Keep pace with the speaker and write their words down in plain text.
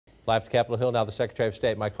Live to Capitol Hill, now the Secretary of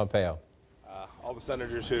State, Mike Pompeo. All the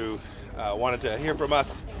senators who wanted to hear from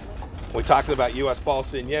us. We talked about U.S.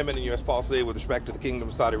 policy in Yemen and U.S. policy with respect to the Kingdom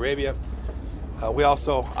of Saudi Arabia. We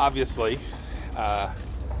also, obviously,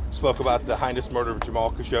 spoke about the heinous murder of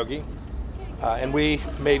Jamal Khashoggi. And we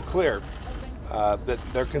made clear that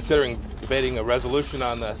they're considering debating a resolution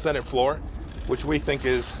on the Senate floor, which we think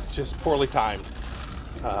is just poorly timed.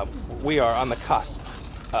 We are on the cusp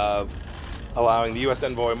of allowing the U.S.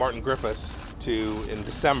 envoy Martin Griffiths to, in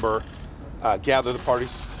December, gather the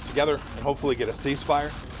parties together and hopefully get a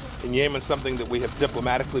ceasefire in Yemen, something that we have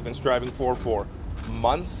diplomatically been striving for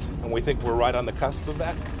months, and we think we're right on the cusp of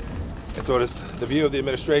that. And so it is the view of the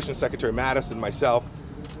administration, Secretary Mattis and myself,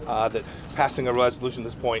 that passing a resolution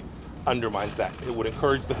at this point undermines that. It would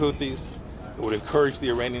encourage the Houthis, it would encourage the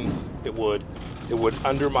Iranians, it would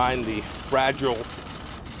undermine the fragile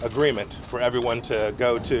agreement for everyone to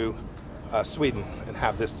go to Sweden and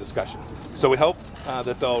have this discussion. So we hope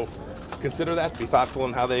that they'll consider that, be thoughtful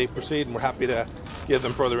in how they proceed, and we're happy to give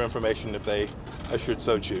them further information if they should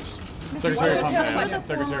so choose. Secretary Pompeo,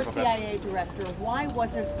 Secretary Pompeo. CIA director, why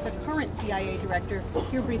wasn't the current CIA director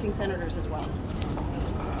here briefing senators as well?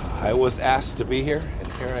 I was asked to be here,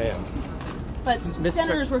 and here I am. But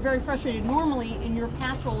senators were very frustrated. Normally, in your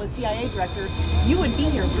past role as CIA director, you would be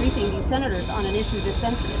here briefing these senators on an issue this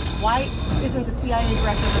sensitive. Why isn't the CIA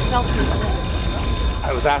director herself here today?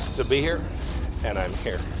 I was asked to be here, and I'm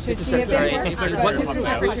here. Secretary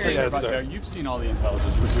Yes, sir. You've seen all the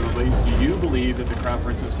intelligence, presumably. Do you believe that the Crown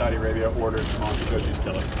Prince of Saudi Arabia ordered Jamal Khashoggi's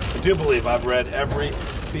killing? I do believe I've read every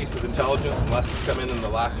piece of intelligence, unless it's come in the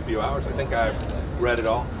last few hours. I think I've read it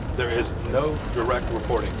all. There is no direct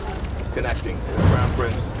reporting connecting the Crown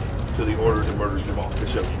Prince to the order to murder Jamal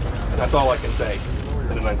Khashoggi. And that's all I can say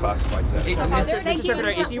in an unclassified setting. Mr.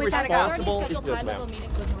 Secretary, is he responsible? Yes, ma'am.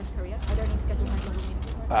 Meetings with North Korea? Are there any scheduled high-level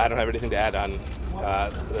meetings? I don't have anything to add on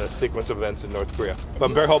the sequence of events in North Korea. But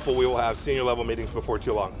I'm very hopeful we will have senior-level meetings before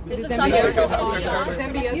too long. You say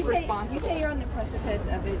you're on the precipice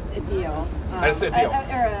of a deal. I didn't say a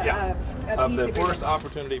deal. Of the first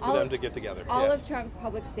opportunity for them to get together. All of Trump's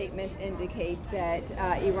public statements indicate that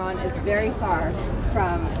Iran is very far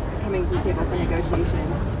from coming to the table for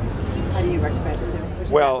negotiations. How do you rectify the two?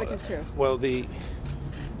 Which is true. Well, the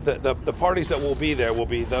parties that will be there will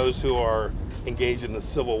be those who are engaged in the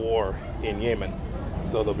civil war in Yemen.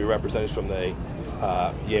 So there'll be representatives from the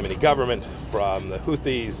Yemeni government, from the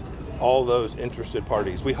Houthis, all those interested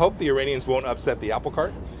parties. We hope the Iranians won't upset the apple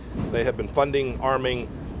cart. They have been funding, arming,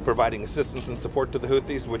 providing assistance and support to the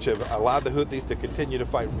Houthis, which have allowed the Houthis to continue to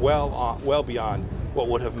fight well beyond what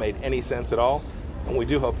would have made any sense at all. And we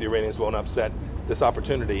do hope the Iranians won't upset this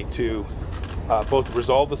opportunity to both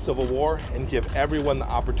resolve the civil war and give everyone the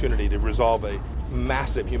opportunity to resolve a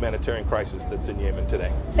massive humanitarian crisis that's in Yemen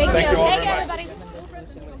today. Thank you all very much. everybody.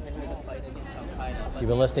 You've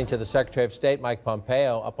been listening to the Secretary of State, Mike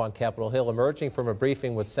Pompeo, up on Capitol Hill, emerging from a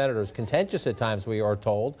briefing with senators, contentious at times, we are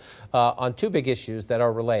told, on two big issues that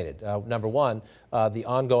are related. Number one, the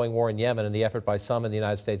ongoing war in Yemen and the effort by some in the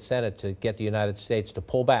United States Senate to get the United States to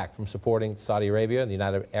pull back from supporting Saudi Arabia and the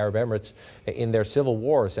United Arab Emirates in their civil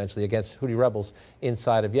war, essentially, against Houthi rebels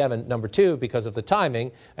inside of Yemen. Number two, because of the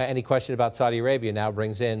timing, any question about Saudi Arabia now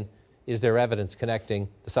brings in, is there evidence connecting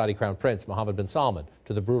the Saudi Crown Prince, Mohammed bin Salman,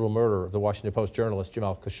 to the brutal murder of the Washington Post journalist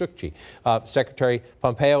Jamal Khashoggi? Secretary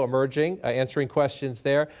Pompeo emerging, answering questions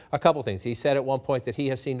there. A couple things. He said at one point that he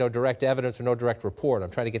has seen no direct evidence or no direct report. I'm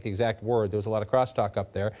trying to get the exact word. There was a lot of crosstalk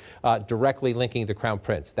up there, directly linking the Crown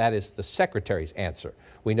Prince. That is the Secretary's answer.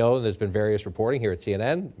 We know there's been various reporting here at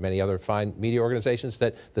CNN, many other fine media organizations,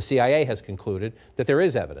 that the CIA has concluded that there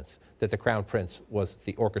is evidence that the Crown Prince was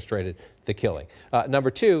orchestrated the killing. Number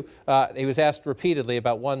two, he was asked repeatedly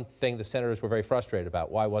about one thing the senators were very frustrated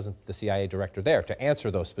about. Why wasn't the CIA director there to answer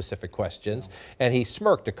those specific questions? And he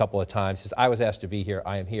smirked a couple of times. He says, I was asked to be here,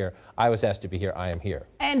 I am here. I was asked to be here, I am here.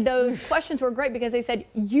 And those questions were great because they said,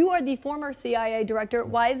 you are the former CIA director.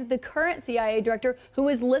 Why is the current CIA director, who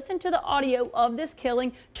has listened to the audio of this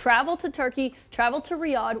killing, traveled to Turkey, traveled to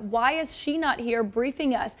Riyadh, why is she not here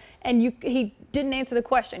briefing us? And he didn't answer the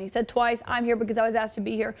question. He said twice, I'm here because I was asked to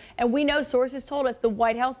be here. And we know sources told us the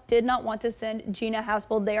White House did not want to send Gina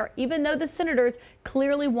Haspel there, even though the senators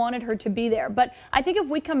clearly wanted her to be there. But I think if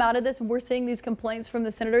we come out of this and we're seeing these complaints from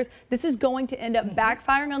the senators, this is going to end up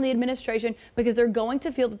backfiring on the administration because they're going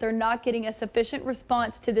to feel that they're not getting a sufficient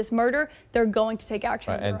response to this murder. They're going to take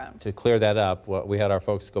action of their own. And to clear that up, we had our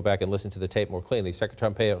folks go back and listen to the tape more cleanly.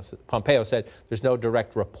 Secretary Pompeo said there's no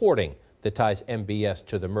direct reporting that ties MBS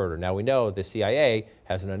to the murder. Now, we know the CIA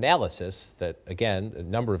has an analysis that, again, a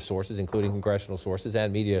number of sources, including congressional sources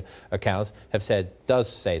and media accounts, have said does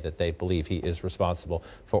say that they believe he is responsible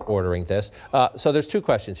for ordering this. So there's two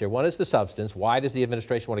questions here. One is the substance. Why does the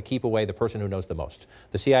administration want to keep away the person who knows the most?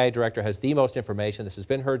 The CIA director has the most information. This has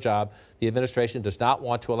been her job. The administration does not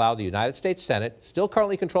want to allow the United States Senate, still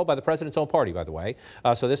currently controlled by the president's own party, by the way.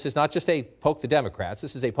 So this is not just a poke the Democrats.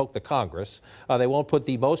 This is a poke the Congress. They won't put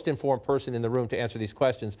the most informed person in the room to answer these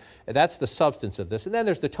questions. That's the substance of this. And then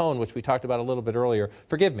there's the tone, which we talked about a little bit earlier.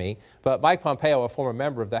 Forgive me, but Mike Pompeo, a former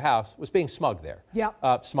member of the House, was being smug there. Yeah.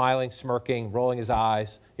 Smiling, smirking, rolling his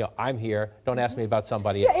eyes. You know, I'm here. Don't ask me about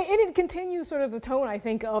somebody else. Yeah, and it continues sort of the tone, I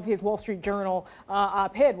think, of his Wall Street Journal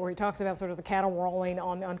op-ed, where he talks about sort of the cattle rolling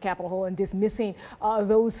on Capitol Hill and dismissing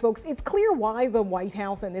those folks. It's clear why the White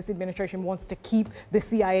House and this administration wants to keep the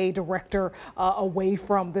CIA director away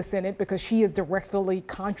from the Senate, because she is directly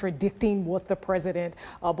contradicting what the president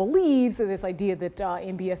believes, this idea that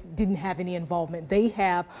MBS didn't have any involvement. They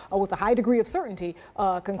have, with a high degree of certainty,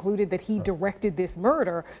 concluded that he directed this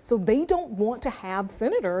murder. So they don't want to have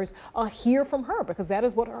senators hear from her, because that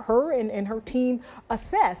is what her and her team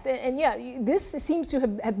assess. And yeah, this seems to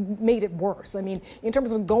have made it worse. I mean, in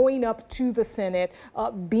terms of going up to the Senate,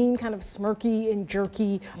 being kind of smirky and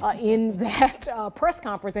jerky in that press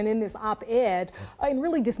conference and in this op-ed, and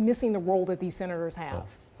really dismissing the role that these senators have.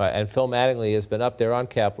 And Phil Mattingly has been up there on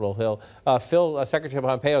Capitol Hill. Phil, Secretary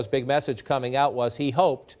Pompeo's big message coming out was he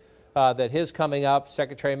hoped that his coming up,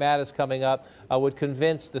 Secretary Mattis coming up, would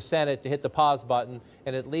convince the Senate to hit the pause button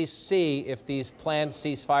and at least see if these planned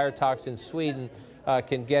ceasefire talks in Sweden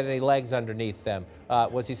can get any legs underneath them.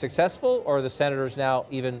 Was he successful, or are the senators now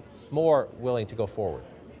even more willing to go forward?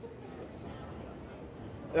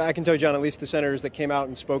 I can tell you, John, at least the senators that came out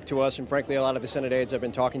and spoke to us, and frankly a lot of the Senate aides I've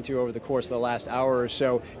been talking to over the course of the last hour or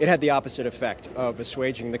so, it had the opposite effect of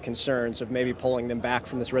assuaging the concerns of maybe pulling them back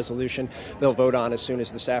from this resolution they'll vote on as soon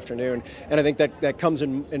as this afternoon. And I think that comes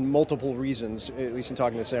in multiple reasons, at least in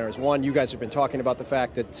talking to the senators. One, you guys have been talking about the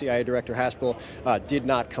fact that CIA Director Haspel did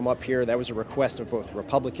not come up here. That was a request of both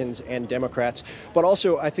Republicans and Democrats. But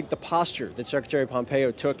also, I think the posture that Secretary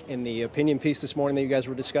Pompeo took in the opinion piece this morning that you guys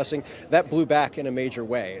were discussing, that blew back in a major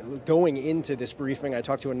way. Going into this briefing, I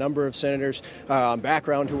talked to a number of senators on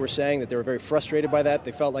background who were saying that they were very frustrated by that.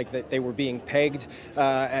 They felt like that they were being pegged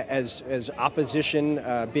as opposition,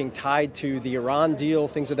 being tied to the Iran deal,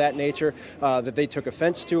 things of that nature, that they took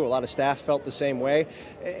offense to. A lot of staff felt the same way.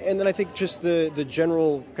 And then I think just the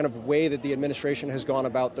general kind of way that the administration has gone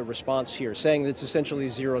about the response here, saying that it's essentially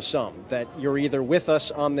zero-sum, that you're either with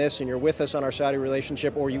us on this and you're with us on our Saudi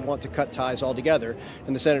relationship, or you want to cut ties altogether.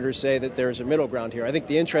 And the senators say that there's a middle ground here. I think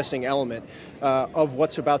the interesting element of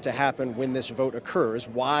what's about to happen when this vote occurs,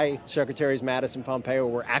 why Secretaries Mattis and Pompeo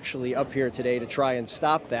were actually up here today to try and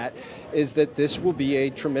stop that, is that this will be a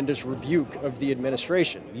tremendous rebuke of the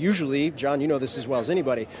administration. Usually, John, you know this as well as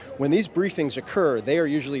anybody, when these briefings occur, they are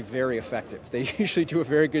usually very effective. They usually do a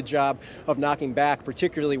very good job of knocking back,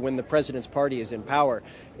 particularly when the president's party is in power.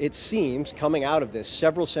 It seems, coming out of this,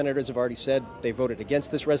 several senators have already said they voted against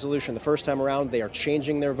this resolution the first time around. They are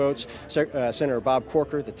changing their votes. Senator Bob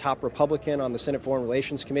Corker, the top Republican on the Senate Foreign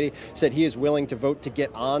Relations Committee, said he is willing to vote to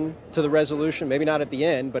get on to the resolution, maybe not at the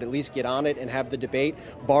end, but at least get on it and have the debate,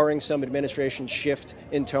 barring some administration shift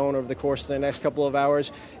in tone over the course of the next couple of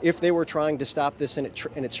hours. If they were trying to stop this in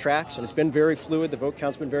its tracks, and it's been very fluid, the vote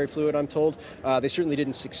count's been very fluid, I'm told, they certainly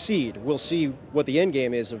didn't succeed. We'll see what the end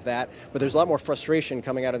game is of that, but there's a lot more frustration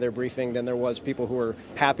coming out of their briefing than there was people who were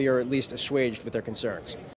happy or at least assuaged with their concerns.